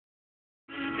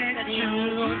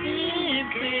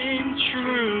You've been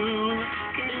true.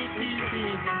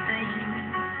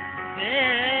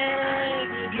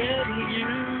 Never getting you.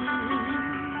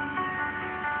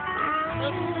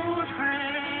 Old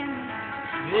friend.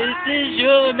 This is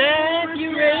your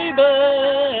Matthew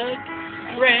Raybuck.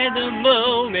 Random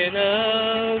moment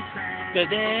of the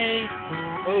day.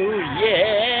 Oh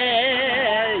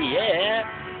yeah, yeah.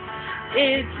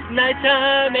 It's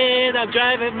nighttime and I'm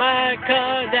driving my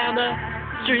car down the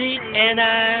street and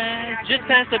I just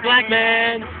passed a black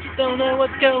man. Don't know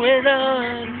what's going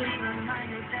on.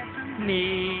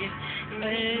 Me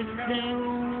and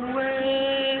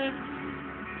nowhere.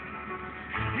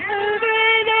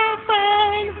 Hoping I'll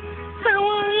find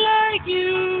someone like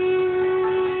you.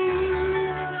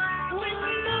 With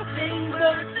nothing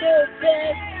but the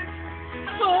best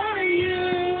for you.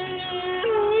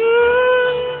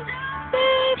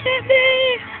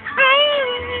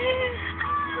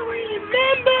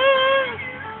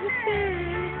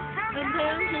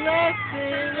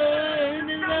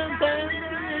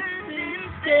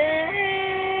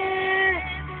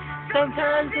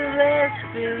 Sometimes the less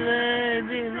we learn,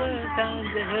 the more times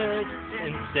it hurts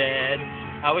instead.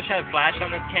 I wish I had flash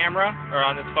on this camera, or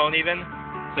on this phone even,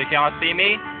 so you can all see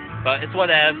me, but it's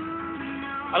whatever.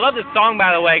 I love this song,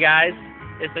 by the way, guys.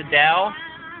 It's Adele.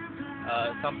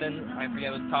 Something, I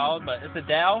forget what it's called, but it's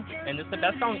Adele, and it's the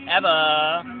best song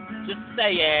ever. Just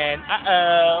saying.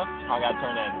 Uh-oh. I gotta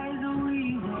turn it.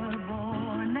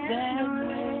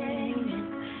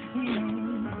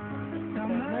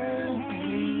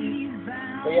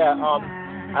 But yeah,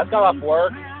 I just got off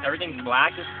work. Everything's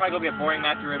black. This is probably gonna be a boring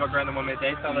Matthew Raybuck random moment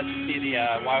day, so I'll let you see the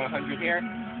Y100 here.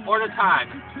 Or the time.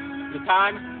 The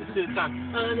time. Let's do the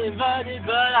time. Uninvited,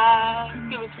 but I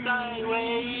go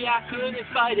sideways. I couldn't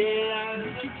fight it. I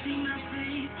was too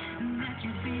sweet.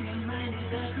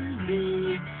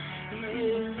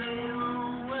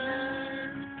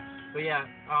 But yeah,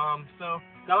 so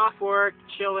got off work,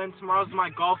 chilling. Tomorrow's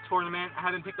my golf tournament. I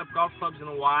haven't picked up golf clubs in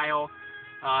a while.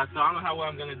 So I don't know what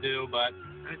I'm going to do, but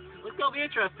it's going to be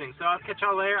interesting. So I'll catch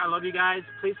y'all later. I love you guys.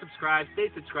 Please subscribe.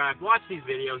 Stay subscribed. Watch these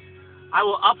videos. I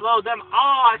will upload them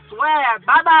all, I swear.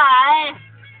 Bye-bye.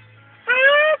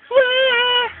 I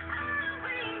swear.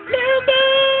 Remember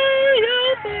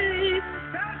your face.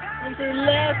 And the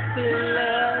less the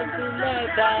love, the less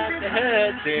that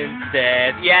hurts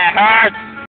instead. Yeah, it hurts.